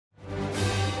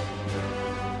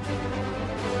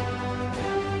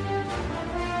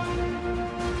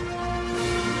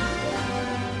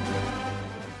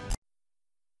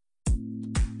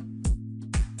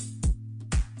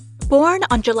Born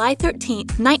on July 13,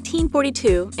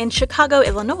 1942, in Chicago,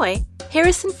 Illinois,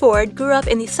 Harrison Ford grew up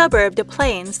in the suburb Des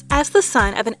Plaines as the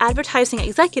son of an advertising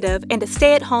executive and a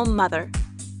stay-at-home mother.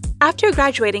 After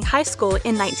graduating high school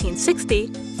in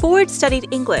 1960, Ford studied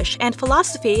English and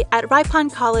philosophy at Ripon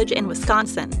College in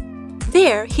Wisconsin.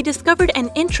 There, he discovered an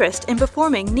interest in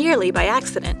performing nearly by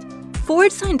accident.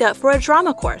 Ford signed up for a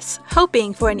drama course,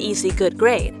 hoping for an easy good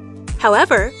grade.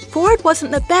 However, Ford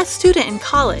wasn't the best student in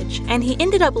college, and he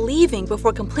ended up leaving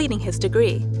before completing his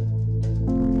degree.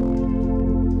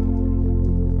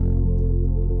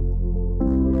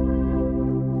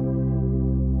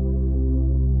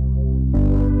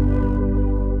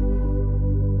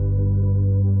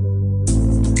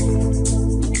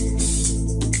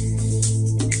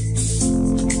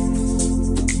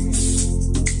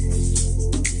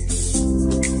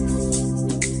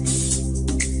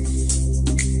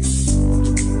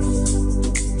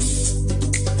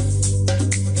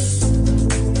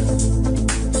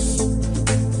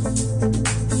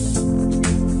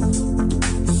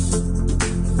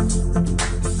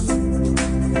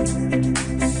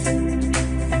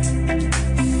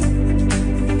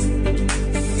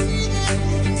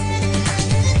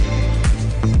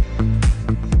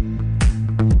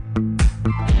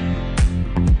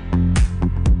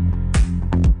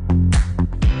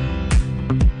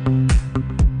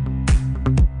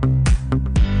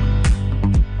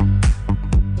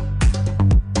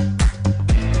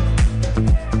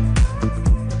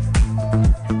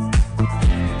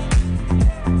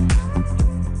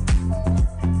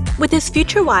 With his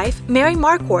future wife, Mary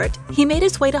Marquardt, he made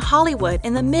his way to Hollywood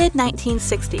in the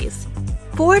mid-1960s.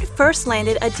 Ford first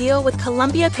landed a deal with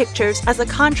Columbia Pictures as a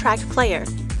contract player,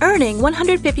 earning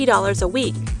 $150 a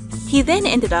week. He then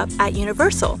ended up at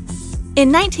Universal.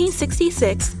 In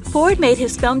 1966, Ford made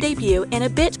his film debut in a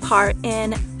bit part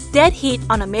in Dead Heat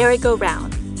on a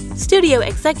Merry-Go-Round. Studio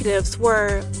executives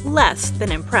were less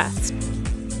than impressed.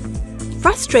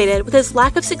 Frustrated with his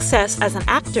lack of success as an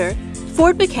actor,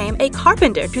 Ford became a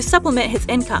carpenter to supplement his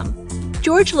income.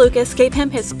 George Lucas gave him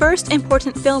his first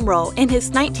important film role in his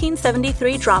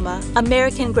 1973 drama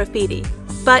American Graffiti,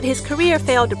 but his career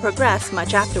failed to progress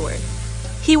much afterward.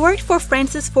 He worked for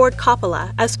Francis Ford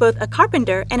Coppola as both a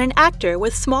carpenter and an actor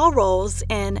with small roles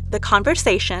in The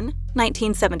Conversation,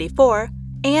 1974,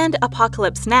 and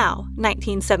Apocalypse Now,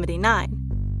 1979.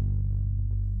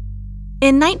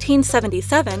 In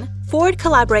 1977, Ford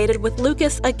collaborated with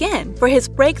Lucas again for his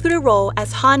breakthrough role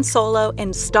as Han Solo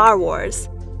in Star Wars.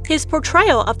 His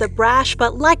portrayal of the brash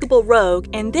but likable rogue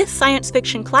in this science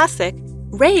fiction classic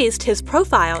raised his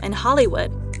profile in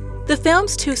Hollywood. The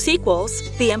film's two sequels,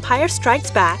 The Empire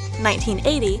Strikes Back,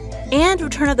 1980, and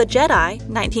Return of the Jedi,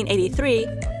 1983,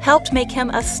 helped make him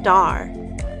a star.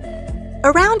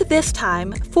 Around this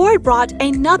time, Ford brought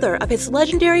another of his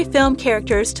legendary film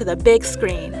characters to the big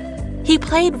screen. He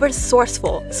played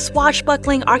resourceful,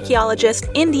 swashbuckling archaeologist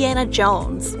Indiana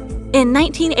Jones in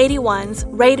 1981's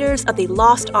Raiders of the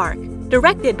Lost Ark,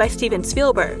 directed by Steven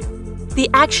Spielberg. The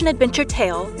action-adventure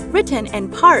tale, written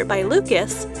in part by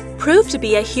Lucas, proved to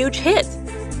be a huge hit.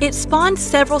 It spawned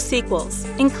several sequels,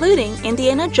 including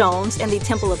Indiana Jones and the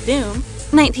Temple of Doom,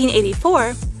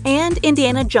 1984, and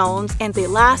Indiana Jones and the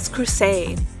Last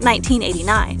Crusade,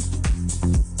 1989.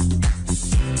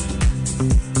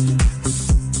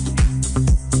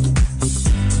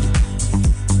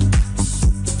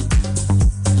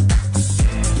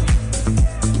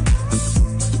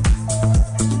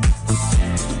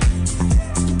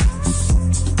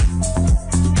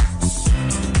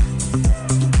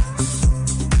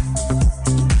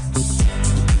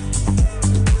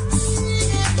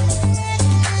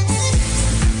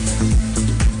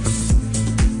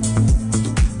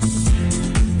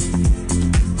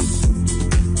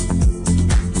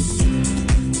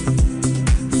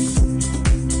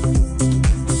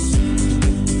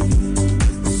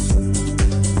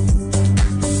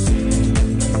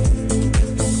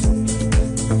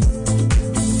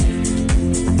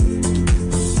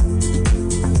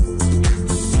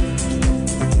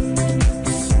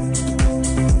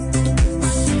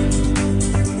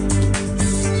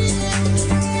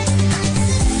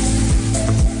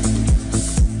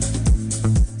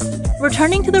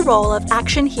 Returning to the role of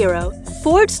action hero,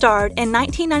 Ford starred in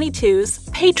 1992's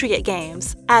Patriot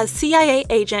Games as CIA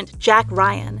agent Jack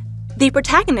Ryan, the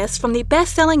protagonist from the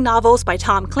best-selling novels by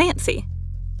Tom Clancy.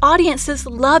 Audiences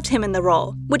loved him in the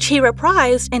role, which he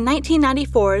reprised in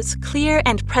 1994's Clear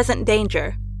and Present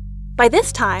Danger. By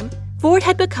this time, Ford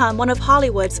had become one of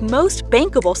Hollywood's most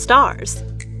bankable stars.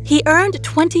 He earned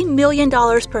 $20 million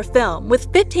per film,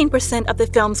 with 15% of the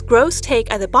film's gross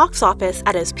take at the box office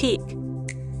at his peak.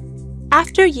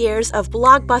 After years of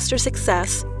blockbuster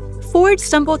success, Ford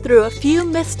stumbled through a few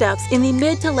missteps in the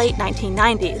mid to late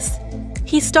 1990s.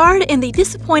 He starred in the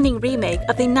disappointing remake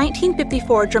of the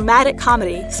 1954 dramatic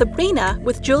comedy Sabrina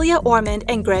with Julia Ormond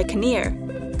and Greg Kinnear.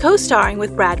 Co-starring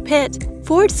with Brad Pitt,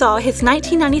 Ford saw his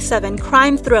 1997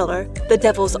 crime thriller, The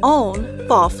Devil's Own,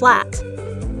 fall flat.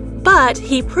 But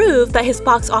he proved that his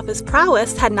box office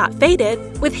prowess had not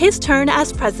faded with his turn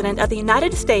as President of the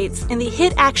United States in the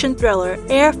hit action thriller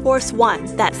Air Force One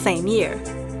that same year.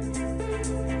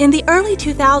 In the early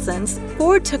 2000s,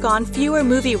 Ford took on fewer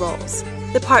movie roles.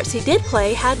 The parts he did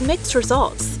play had mixed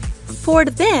results. Ford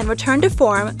then returned to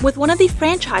form with one of the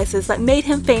franchises that made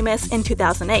him famous in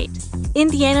 2008.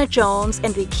 Indiana Jones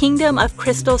and the Kingdom of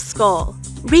Crystal Skull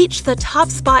reached the top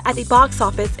spot at the box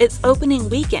office its opening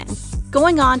weekend,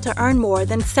 going on to earn more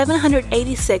than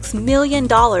 $786 million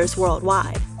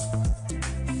worldwide.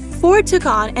 Ford took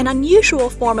on an unusual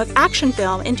form of action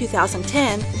film in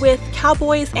 2010 with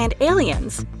Cowboys and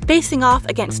Aliens, facing off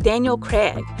against Daniel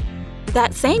Craig.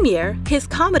 That same year, his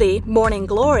comedy Morning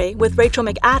Glory with Rachel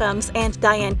McAdams and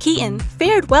Diane Keaton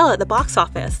fared well at the box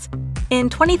office. In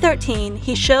 2013,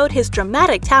 he showed his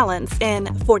dramatic talents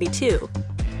in 42.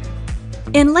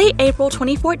 In late April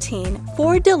 2014,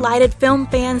 Ford delighted film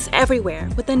fans everywhere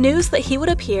with the news that he would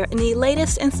appear in the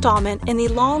latest installment in the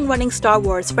long-running Star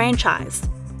Wars franchise.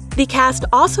 The cast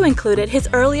also included his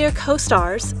earlier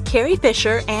co-stars, Carrie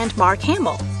Fisher and Mark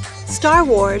Hamill. Star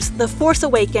Wars The Force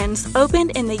Awakens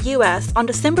opened in the US on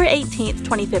December 18,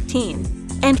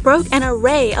 2015, and broke an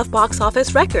array of box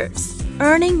office records,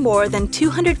 earning more than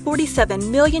 $247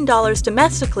 million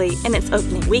domestically in its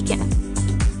opening weekend.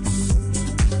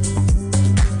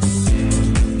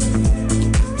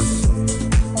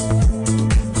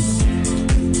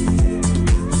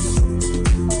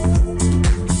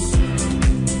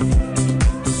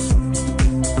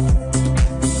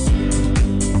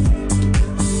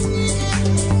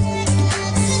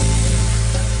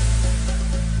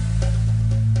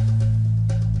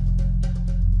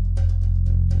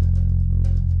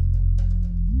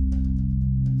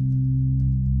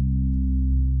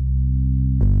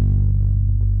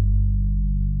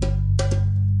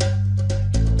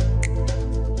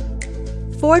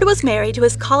 Ford was married to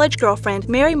his college girlfriend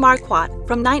Mary Marquardt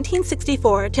from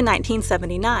 1964 to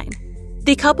 1979.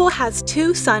 The couple has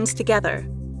 2 sons together.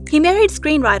 He married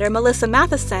screenwriter Melissa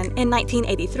Matheson in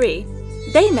 1983.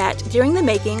 They met during the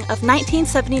making of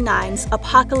 1979's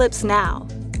Apocalypse Now.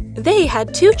 They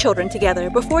had 2 children together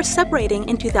before separating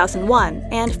in 2001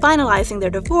 and finalizing their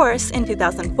divorce in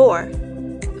 2004.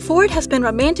 Ford has been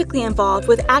romantically involved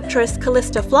with actress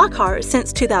Callista Flockhart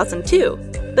since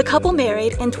 2002. The couple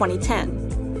married in 2010.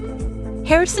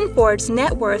 Harrison Ford's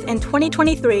net worth in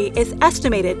 2023 is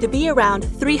estimated to be around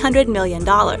 $300 million.